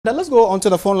Now let's go onto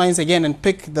the phone lines again and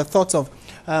pick the thoughts of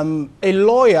a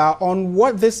lawyer on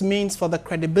what this means for the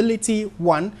credibility,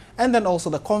 one, and then also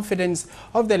the confidence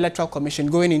of the Electoral Commission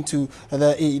going into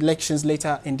the elections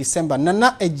later in December.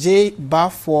 Nana Ejay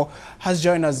Bafo has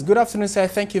joined us. Good afternoon, sir.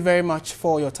 Thank you very much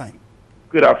for your time.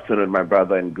 Good afternoon, my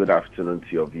brother, and good afternoon to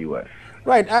your viewers.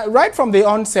 Right. Right from the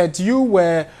onset, you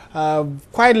were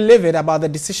quite livid about the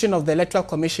decision of the Electoral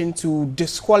Commission to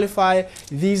disqualify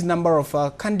these number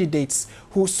of candidates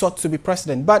who sought to be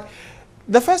president. But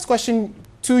the first question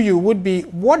to you would be,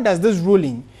 what does this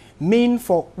ruling mean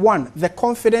for, one, the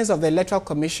confidence of the Electoral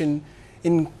Commission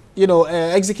in,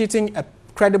 executing a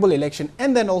credible election,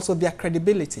 and then also their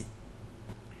credibility?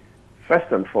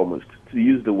 First and foremost, to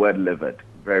use the word livid,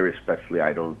 very respectfully,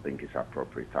 I don't think it's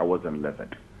appropriate. I wasn't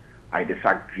livid. I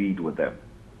disagreed with them.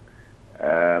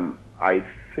 I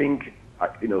think,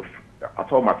 at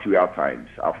all material times,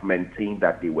 I've maintained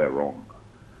that they were wrong.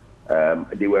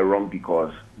 They were wrong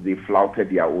because they flouted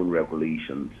their own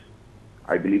regulations.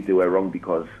 I believe they were wrong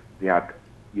because they had,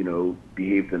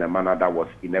 behaved in a manner that was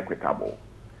inequitable.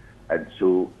 And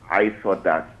so I thought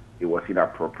that it was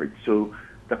inappropriate. So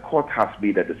the court has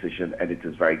made a decision, and it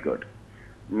is very good.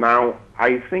 Now,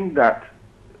 I think that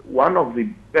one of the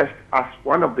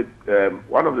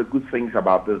good things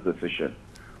about this decision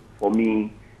for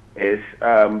me is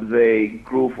the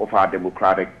growth of our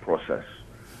democratic process.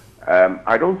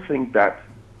 I don't think that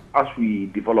as we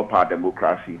develop our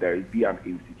democracy, there will be an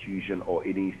institution or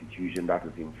any institution that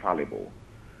is infallible.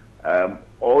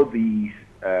 All these,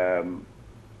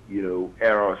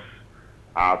 errors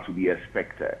are to be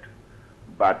expected.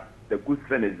 But the good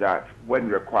thing is that when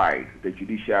required, the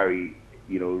judiciary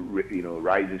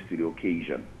rises to the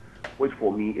occasion, which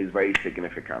for me is very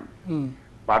significant.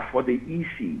 But for the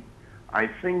EC, I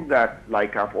think that,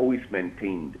 like I've always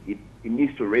maintained, it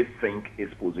needs to rethink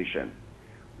its position.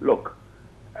 Look,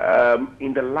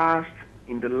 in the last,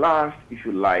 if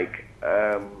you like,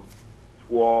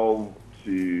 12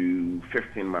 to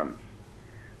 15 months,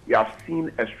 we have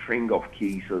seen a string of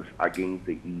cases against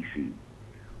the EC.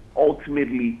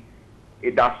 Ultimately,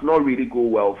 it does not really go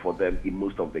well for them in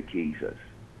most of the cases.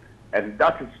 And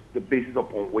that is the basis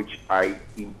upon which I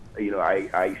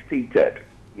stated,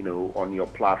 on your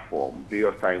platform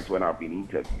various times when I've been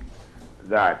interviewed,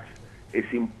 that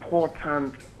it's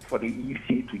important for the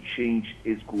EC to change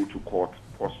its go-to-court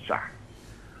posture.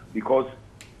 Because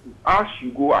as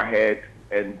you go ahead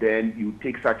and then you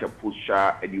take such a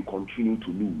posture and you continue to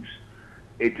lose,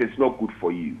 it is not good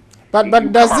for you. But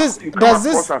does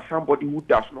this as somebody who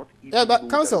does not even know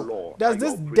counsel, the law, does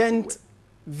this dent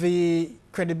the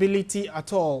credibility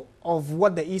at all of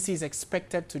what the EC is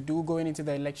expected to do going into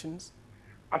the elections?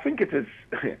 I think it is.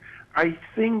 I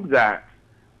think that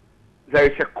there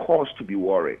is a cause to be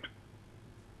worried.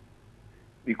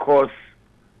 Because,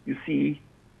 you see,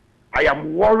 I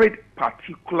am worried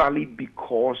particularly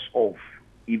because of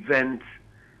events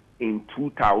in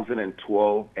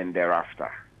 2012 and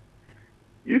thereafter.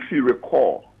 If you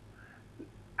recall,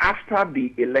 after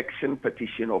the election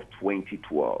petition of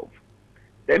 2012,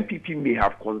 the MPP may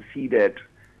have conceded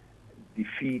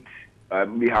defeat,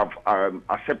 may have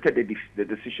accepted the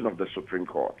decision of the Supreme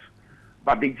Court.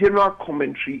 But the general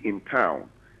commentary in town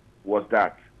was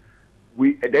that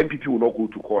the MPP will not go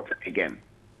to court again.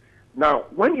 Now,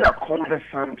 when you are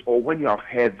conversant or when you have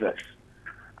heard this,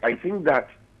 I think that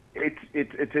it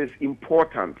is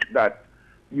important that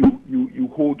you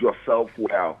hold yourself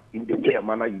well in the way and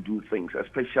manner you do things,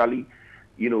 especially,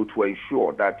 to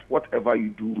ensure that whatever you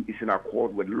do is in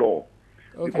accord with law.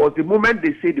 Okay. Because the moment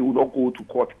they say they will not go to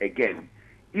court again,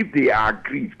 if they are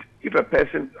aggrieved, if a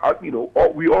person, we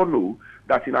all know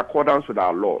that in accordance with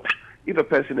our laws, if a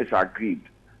person is aggrieved,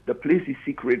 the place he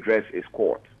seeks redress is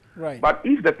court. Right. But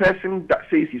if the person that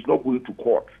says he's not going to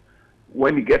court,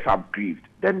 when he gets aggrieved,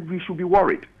 then we should be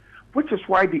worried. Which is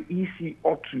why the EC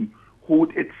ought to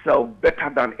hold itself better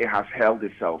than it has held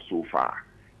itself so far.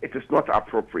 It is not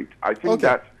appropriate. I think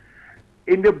that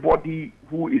anybody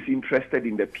who is interested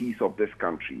in the peace of this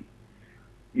country,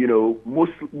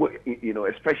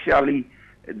 especially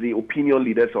the opinion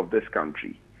leaders of this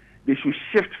country, they should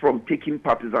shift from taking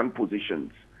partisan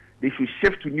positions. They should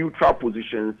shift to neutral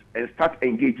positions and start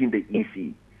engaging the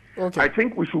EC. Okay. I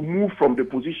think we should move from the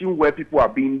position where people are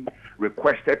being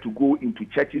requested to go into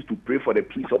churches to pray for the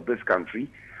peace of this country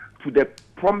to the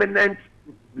prominent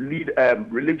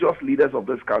religious leaders of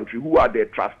this country who are the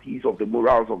trustees of the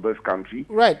morals of this country.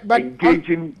 Right, but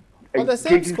engaging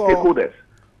stakeholders.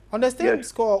 On the same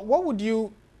score, what would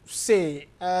you say?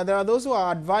 There are those who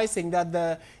are advising that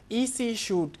the EC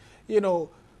should,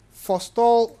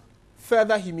 forestall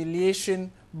further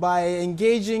humiliation by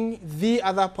engaging the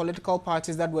other political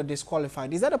parties that were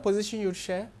disqualified. Is that a position you'd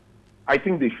share? I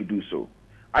think they should do so.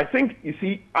 I think, you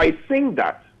see, I think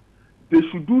that they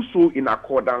should do so in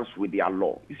accordance with their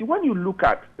law. You see, when you look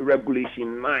at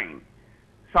Regulation 9,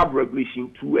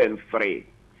 Sub-Regulation 2 and 3,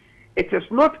 it is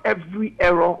not every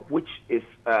error which is,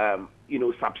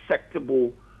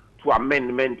 susceptible to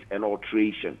amendment and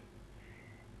alteration.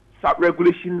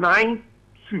 Sub-Regulation 9,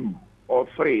 2 or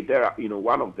 3, there are,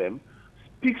 one of them,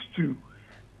 speaks to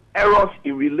errors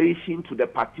in relation to the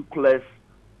particulars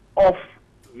of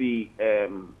the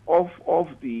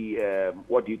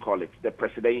the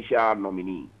presidential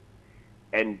nominee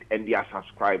and their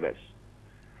subscribers.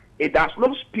 It does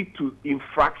not speak to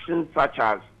infractions such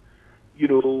as,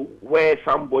 where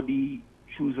somebody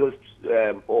chooses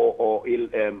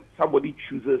somebody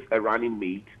chooses a running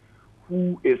mate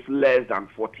who is less than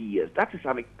 40 years. That's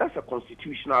a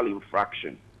constitutional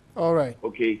infraction. All right.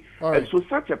 Okay. All right. And so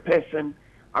such a person,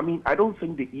 I don't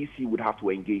think the EC would have to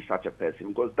engage such a person,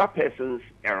 because that person's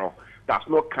error does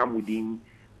not come within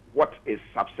what is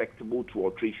susceptible to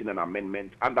alteration and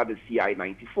amendment under the CI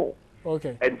 94.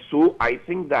 Okay. And so I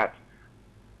think that,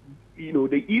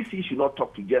 the EC should not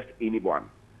talk to just anyone.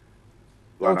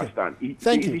 You understand?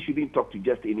 Thank the you. EC shouldn't talk to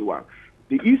just anyone.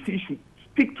 The EC should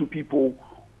speak to people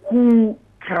who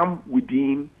come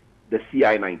within the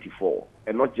CI 94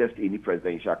 and not just any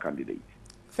presidential candidate.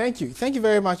 Thank you. Thank you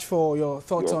very much for your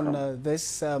thoughts on welcome.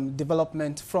 this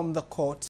development from the court.